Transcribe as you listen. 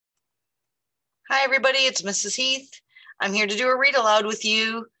Hi, everybody. It's Mrs. Heath. I'm here to do a read aloud with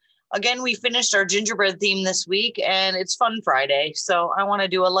you. Again, we finished our gingerbread theme this week, and it's Fun Friday. So I want to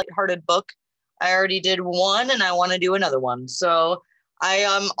do a lighthearted book. I already did one, and I want to do another one. So I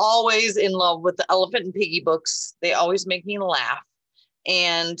am always in love with the Elephant and Piggy books. They always make me laugh.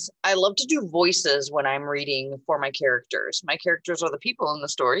 And I love to do voices when I'm reading for my characters. My characters are the people in the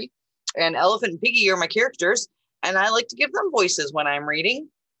story, and Elephant and Piggy are my characters. And I like to give them voices when I'm reading.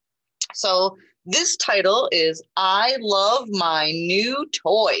 So this title is I Love My New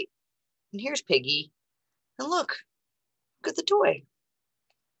Toy. And here's Piggy. And look at the toy.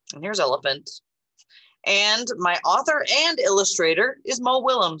 And here's Elephant. And my author and illustrator is Mo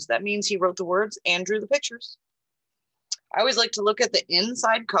Willems. That means he wrote the words and drew the pictures. I always like to look at the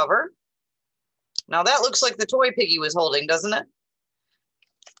inside cover. Now that looks like the toy Piggy was holding, doesn't it?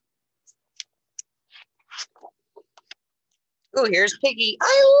 Oh, here's Piggy.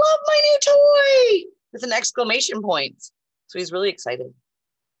 I love my new toy with an exclamation point. So he's really excited.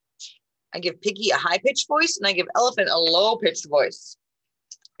 I give Piggy a high-pitched voice and I give Elephant a low-pitched voice.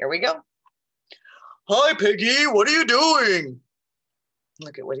 Here we go. Hi, Piggy. What are you doing?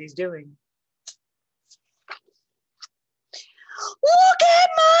 Look at what he's doing. Look at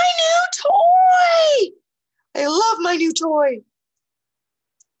my new toy. I love my new toy.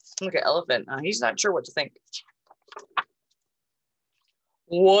 Look at Elephant. He's not sure what to think.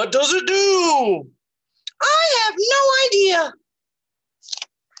 What does it do? I have no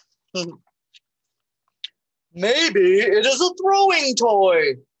idea. Maybe it is a throwing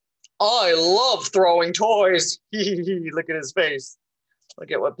toy. I love throwing toys. Look at his face.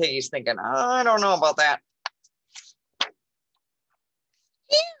 Look at what Piggy's thinking. I don't know about that.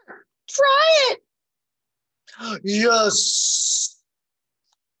 Here, try it. Yes.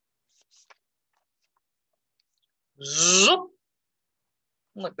 Zup.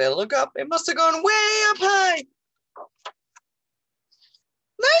 Look, they look up. It must have gone way up high.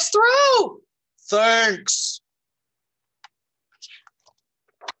 Nice throw. Thanks.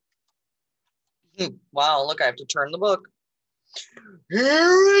 Wow, look, I have to turn the book.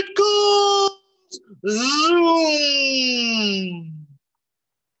 Here it goes. Zoom.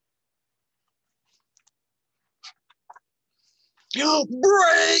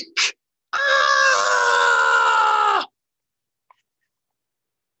 Break. Ah!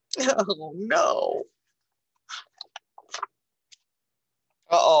 Oh, no.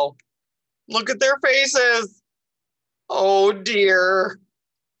 Uh-oh. Look at their faces. Oh, dear.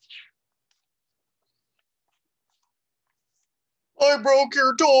 I broke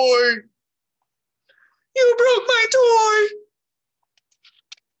your toy. You broke my toy.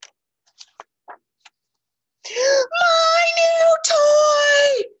 My new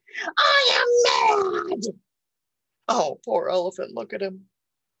toy. I am mad. Oh, poor Elephant. Look at him.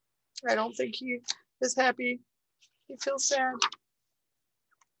 I don't think he is happy. He feels sad.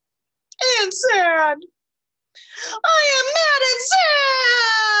 And sad. I am mad and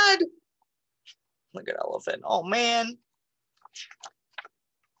sad. Look at Elephant. Oh, man.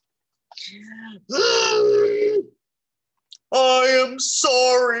 I am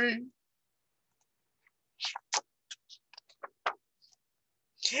sorry.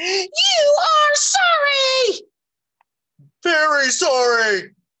 You are sorry. Very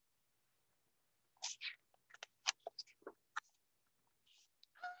sorry.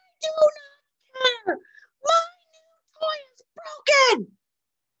 I do not care. My new toy is broken.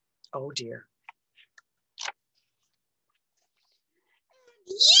 Oh, dear.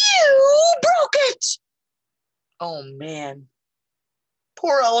 You broke it. Oh, man.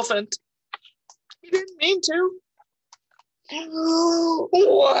 Poor Elephant. He didn't mean to.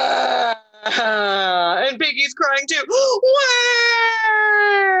 Wow. And Piggy's crying too. Wow.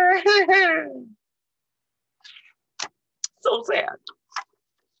 So sad.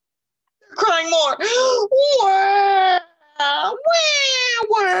 They're crying more. Wow.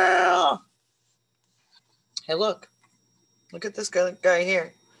 Wow. Hey, look. Look at this guy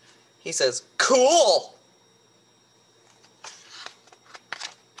here. He says, cool.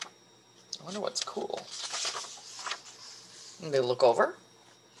 I wonder what's cool. And they look over.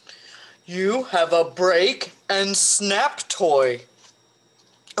 You have a break and snap toy.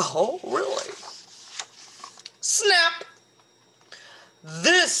 Oh, really? Snap.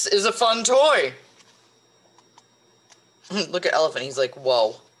 This is a fun toy. Look at Elephant. He's like,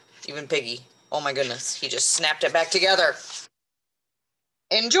 whoa. Even Piggy. Oh my goodness. He just snapped it back together.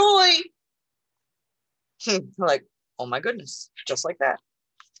 Enjoy. Like, oh my goodness. Just like that.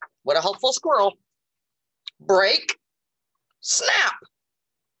 What a helpful squirrel. Break. Snap.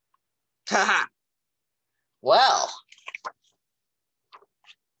 Haha. Well.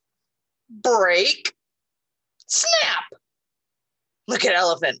 break, snap. Look at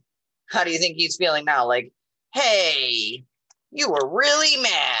Elephant. How do you think he's feeling now? Like, hey, you were really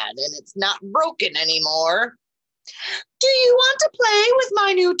mad and it's not broken anymore. Do you want to play with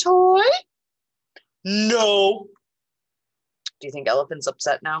my new toy? No. Do you think Elephant's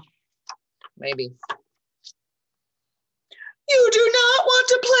upset now? Maybe. You do not want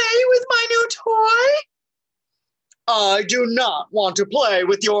to play with my new toy? I do not want to play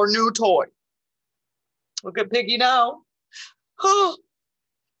with your new toy. Look at Piggy now. Oh,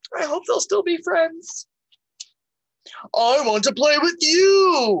 I hope they'll still be friends. I want to play with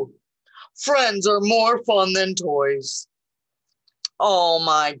you. Friends are more fun than toys. Oh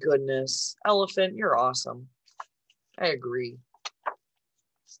my goodness. Elephant, you're awesome. I agree.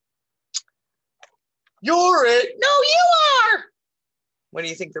 You're it. No, you are. What do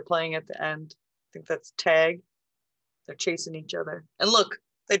you think they're playing at the end? I think that's tag. They're chasing each other. And look,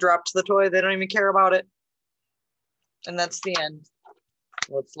 they dropped the toy. They don't even care about it. And that's the end.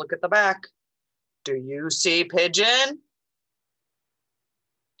 Let's look at the back. Do you see Pigeon?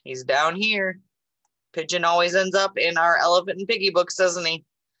 He's down here. Pigeon always ends up in our Elephant and Piggy books, doesn't he?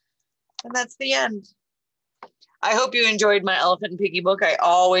 And that's the end. I hope you enjoyed my Elephant and Piggy book. I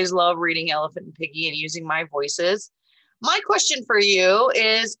always love reading Elephant and Piggy and using my voices. My question for you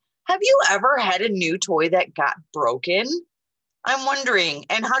is, have you ever had a new toy that got broken? I'm wondering,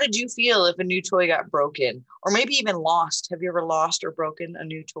 and how did you feel if a new toy got broken? Or maybe even lost? Have you ever lost or broken a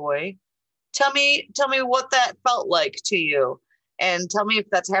new toy? Tell me what that felt like to you. And tell me if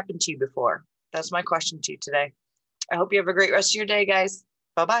that's happened to you before. That's my question to you today. I hope you have a great rest of your day, guys.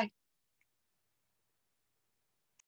 Bye-bye.